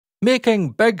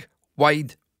making big,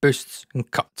 wide boosts and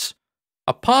cuts.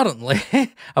 Apparently,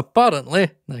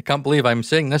 I can't believe I'm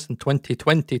saying this in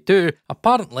 2022,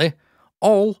 apparently,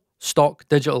 all stock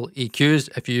digital EQs,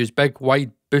 if you use big,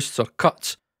 wide boosts or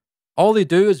cuts, all they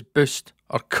do is boost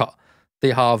or cut.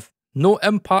 They have no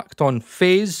impact on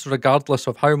phase, regardless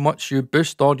of how much you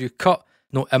boost or you cut,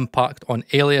 no impact on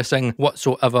aliasing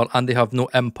whatsoever, and they have no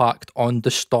impact on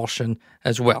distortion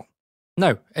as well.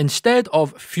 Now, instead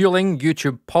of fueling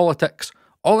YouTube politics,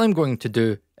 all I'm going to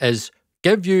do is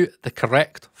give you the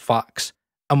correct facts,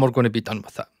 and we're going to be done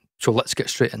with it. So let's get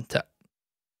straight into it.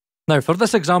 Now, for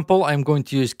this example, I'm going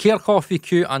to use Kirchhoff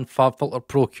EQ and FabFilter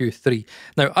Pro Q3.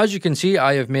 Now, as you can see,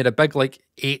 I have made a big 8-9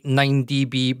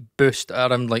 dB boost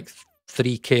at around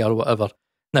 3K or whatever.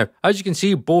 Now, as you can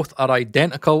see, both are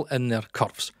identical in their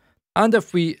curves. And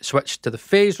if we switch to the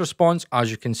phase response, as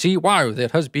you can see, wow, there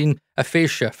has been a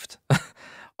phase shift.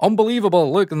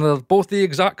 Unbelievable, look, and they're both the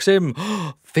exact same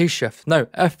phase shift. Now,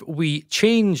 if we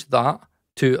change that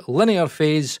to linear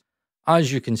phase,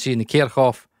 as you can see in the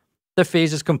Kirchhoff, the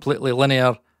phase is completely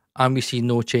linear and we see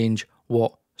no change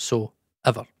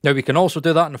whatsoever. Now, we can also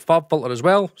do that in the FabFilter as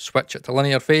well, switch it to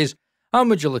linear phase, and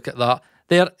would you look at that,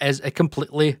 there is a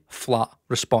completely flat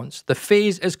response. The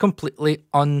phase is completely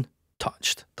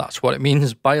untouched. That's what it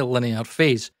means by linear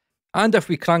phase. And if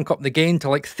we crank up the gain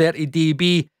to 30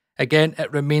 dB, again,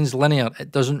 it remains linear.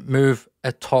 It doesn't move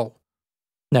at all.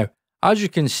 Now, as you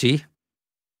can see,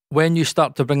 when you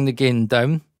start to bring the gain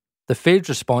down, the phase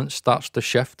response starts to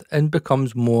shift and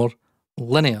becomes more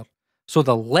linear. So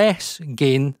the less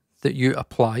gain that you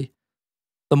apply,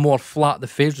 the more flat the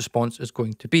phase response is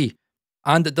going to be.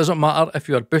 And it doesn't matter if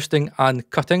you are boosting and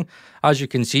cutting. As you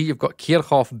can see, you've got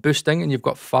Kirchhoff boosting and you've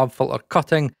got FabFilter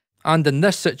cutting. And in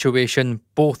this situation,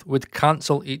 both would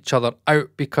cancel each other out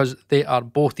because they are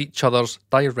both each other's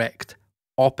direct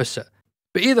opposite.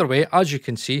 But either way, as you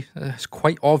can see, it's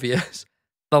quite obvious,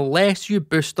 the less you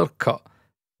boost or cut,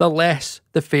 the less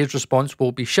the phase response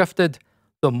will be shifted.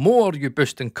 The more you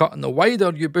boost and cut and the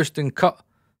wider you boost and cut,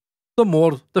 the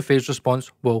more the phase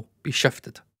response will be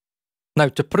shifted. Now,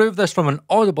 to prove this from an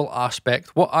audible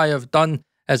aspect, what I have done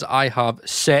is I have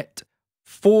set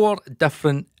 4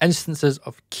 different instances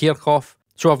of Kirchhoff.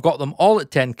 So I've got them all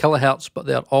at 10 kHz, but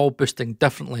they're all boosting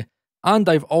differently. And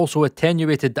I've also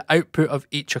attenuated the output of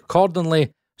each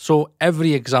accordingly, so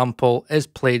every example is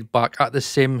played back at the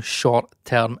same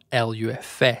short-term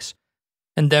LUFS.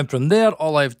 And then from there,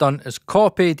 all I've done is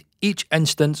copied each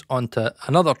instance onto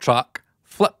another track,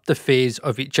 flipped the phase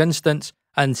of each instance,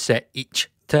 and set each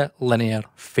to linear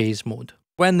phase mode.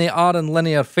 When they are in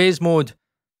linear phase mode,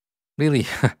 really,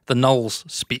 the nulls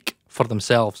speak for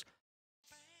themselves.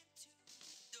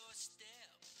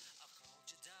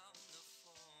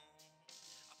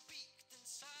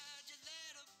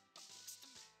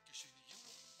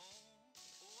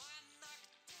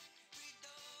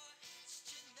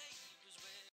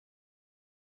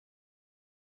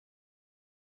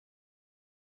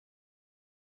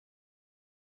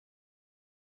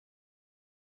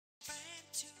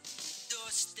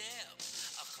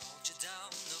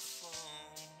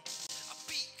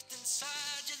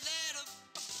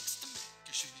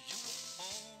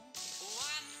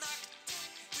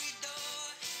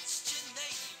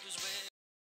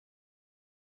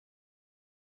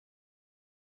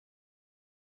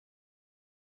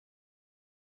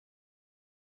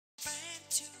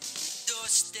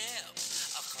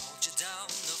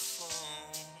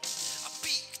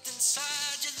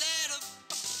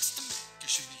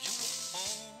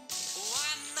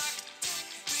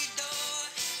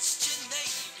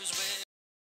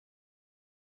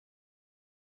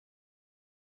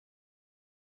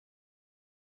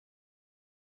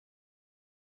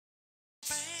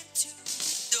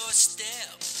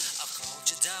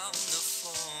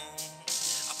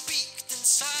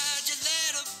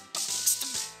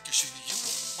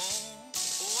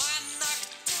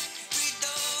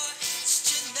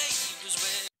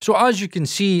 So as you can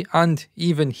see and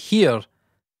even hear,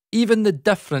 even the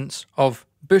difference of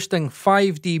boosting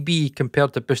 5 dB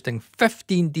compared to boosting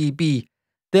 15 dB,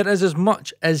 there is as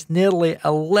much as nearly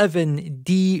 11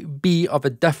 dB of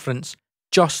a difference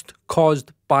just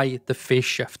caused by the phase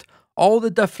shift. All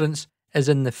the difference is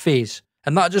in the phase.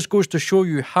 And that just goes to show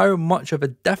you how much of a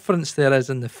difference there is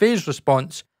in the phase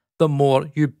response the more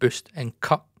you boost and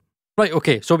cut. Right,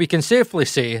 okay, so we can safely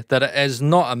say that it is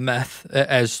not a myth, it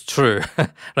is true.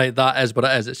 Right, that is what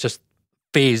it is, it's just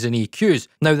phase and EQs.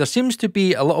 Now, there seems to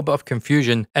be a little bit of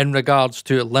confusion in regards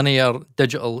to linear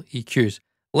digital EQs.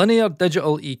 Linear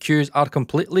digital EQs are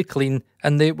completely clean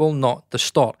and they will not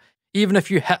distort. Even if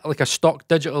you hit like a stock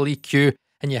digital EQ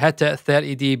and you hit it at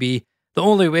 30 dB, The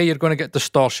only way you're going to get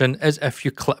distortion is if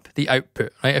you clip the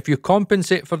output, right? If you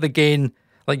compensate for the gain,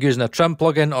 like using a trim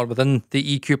plugin or within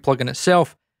the EQ plugin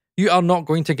itself, you are not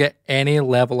going to get any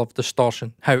level of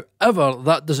distortion. However,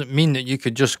 that doesn't mean that you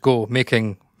could just go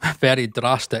making very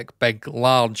drastic, big,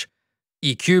 large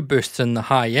EQ boosts in the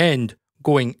high end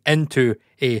going into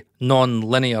a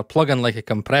non-linear plugin like a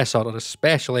compressor or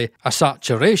especially a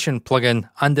saturation plugin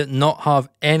and it not have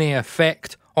any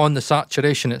effect on the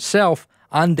saturation itself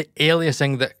and the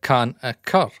aliasing that can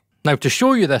occur. Now, to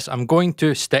show you this, I'm going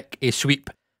to stick a sweep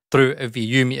through a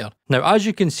VU meter. Now, as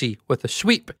you can see, with a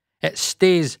sweep, it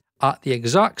stays at the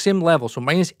exact same level, so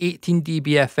minus 18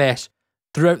 dBFS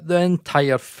throughout the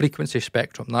entire frequency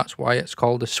spectrum. That's why it's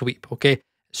called a sweep, okay? It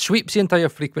sweeps the entire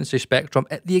frequency spectrum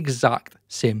at the exact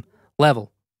same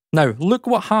level. Now, look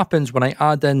what happens when I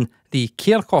add in the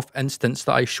Kirchhoff instance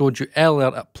that I showed you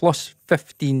earlier at plus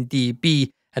 15 dB,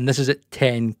 and this is at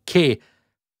 10K.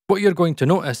 What you're going to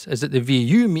notice is that the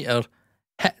VU meter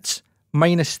hits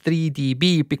minus 3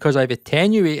 dB because I've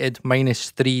attenuated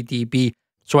minus 3 dB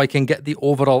so I can get the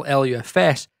overall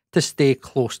LUFS to stay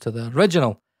close to the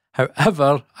original.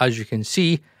 However, as you can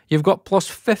see, you've got plus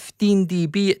 15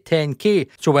 dB at 10K.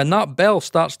 So when that bell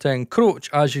starts to encroach,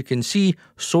 as you can see,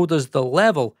 so does the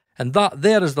level. And that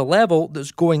there is the level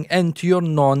that's going into your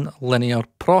non-linear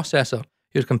processor,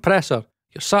 your compressor,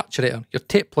 your saturator, your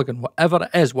tape plugin, whatever it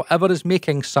is, whatever is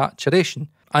making saturation.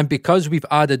 And because we've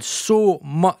added so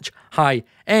much high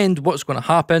end, what's going to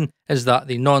happen is that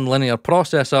the non-linear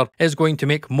processor is going to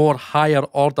make more higher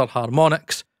order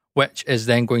harmonics, which is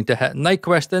then going to hit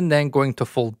Nyquist and then going to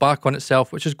fold back on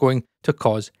itself, which is going to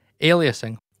cause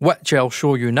aliasing, which I'll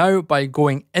show you now by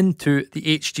going into the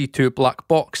HG2 black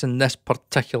box in this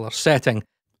particular setting.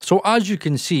 So as you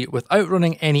can see, without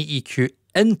running any EQ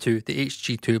into the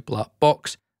HG2 black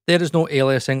box, there is no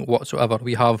aliasing whatsoever.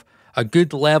 We have a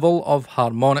good level of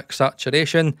harmonic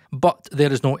saturation, but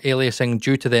there is no aliasing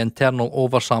due to the internal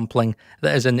oversampling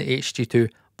that is in the HG2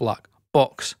 black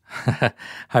box.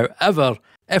 However,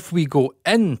 if we go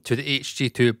into the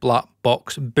HG2 black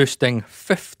box boosting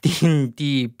 15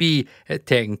 dB at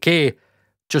 10K,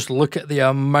 just look at the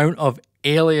amount of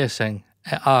aliasing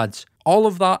it adds. All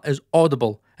of that is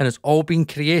audible and it's all been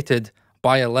created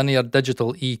by a linear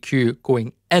digital EQ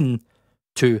going in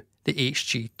to the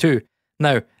HG2.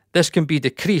 Now, this can be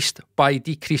decreased by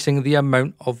decreasing the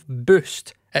amount of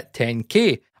boost at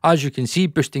 10K. As you can see,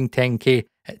 boosting 10K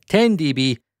at 10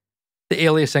 dB, the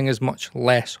aliasing is much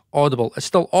less audible. It's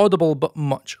still audible, but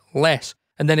much less.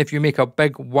 And then if you make a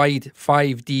big, wide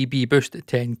 5 dB boost at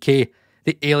 10K,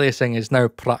 the aliasing is now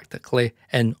practically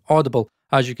inaudible.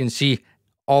 As you can see,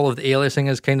 all of the aliasing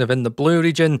is kind of in the blue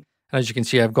region. And as you can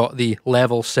see, I've got the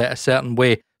level set a certain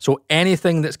way. So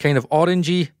anything that's kind of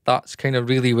orangey, that's kind of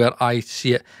really where I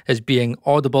see it as being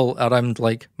audible around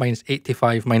like minus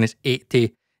 85, minus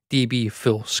 80 dB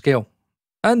full scale.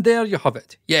 And there you have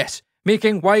it. Yes,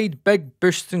 making wide, big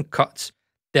boosts and cuts.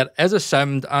 There is a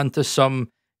sound, and to some,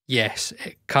 yes,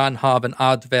 it can have an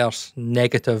adverse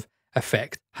negative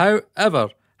effect. However,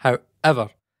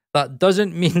 that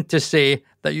doesn't mean to say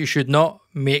that you should not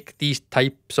make these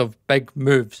types of big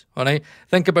moves, alright?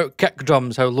 Think about kick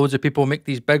drums, how loads of people make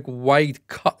these big wide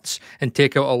cuts and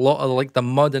take out a lot of like the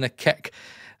mud in a kick.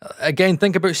 Again,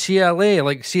 think about CLA,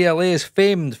 like CLA is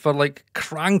famed for like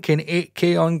cranking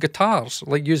 8K on guitars,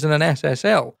 like using an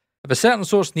SSL. If a certain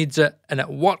source needs it and it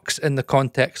works in the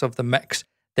context of the mix,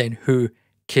 then who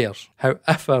cares?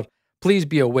 However, please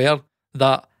be aware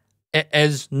that it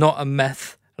is not a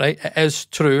myth, right? It is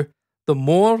true. The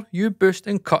more you boost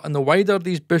and cut and the wider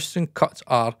these boosts and cuts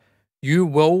are, you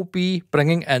will be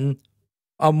bringing in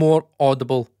a more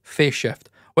audible phase shift.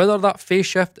 Whether that phase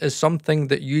shift is something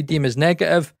that you deem as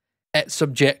negative, it's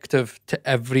subjective to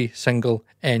every single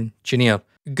engineer.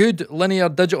 Good linear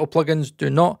digital plugins do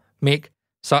not make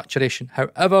saturation.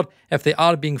 However, if they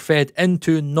are being fed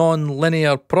into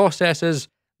non-linear processes,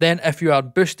 then if you are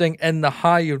boosting in the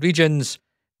high regions,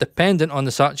 dependent on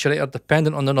the saturator,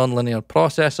 dependent on the non-linear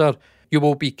processor, you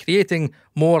will be creating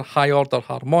more high-order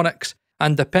harmonics,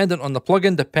 and dependent on the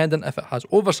plugin, dependent if it has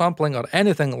oversampling or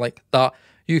anything like that,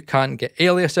 you can get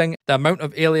aliasing. The amount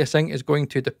of aliasing is going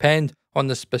to depend on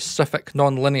the specific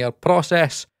non-linear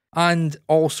process and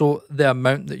also the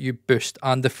amount that you boost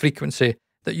and the frequency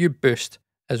that you boost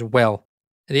as well.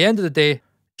 At the end of the day,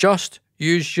 just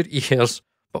use your ears,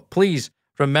 but please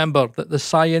remember that the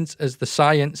science is the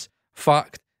science,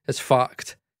 fact is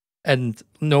fact, and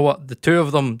you know what, the two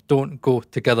of them don't go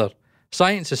together.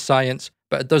 Science is science,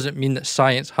 but it doesn't mean that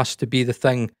science has to be the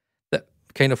thing that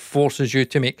kind of forces you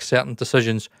to make certain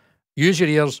decisions. Use your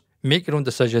ears, make your own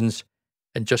decisions,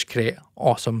 and just create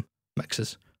awesome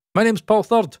mixes. My name's Paul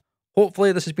Third.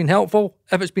 Hopefully this has been helpful.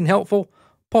 If it's been helpful,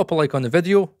 pop a like on the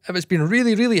video. If it's been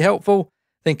really, really helpful,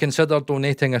 then consider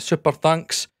donating a super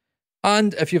thanks.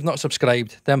 And if you've not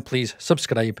subscribed, then please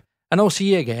subscribe. And I'll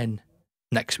see you again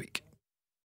next week.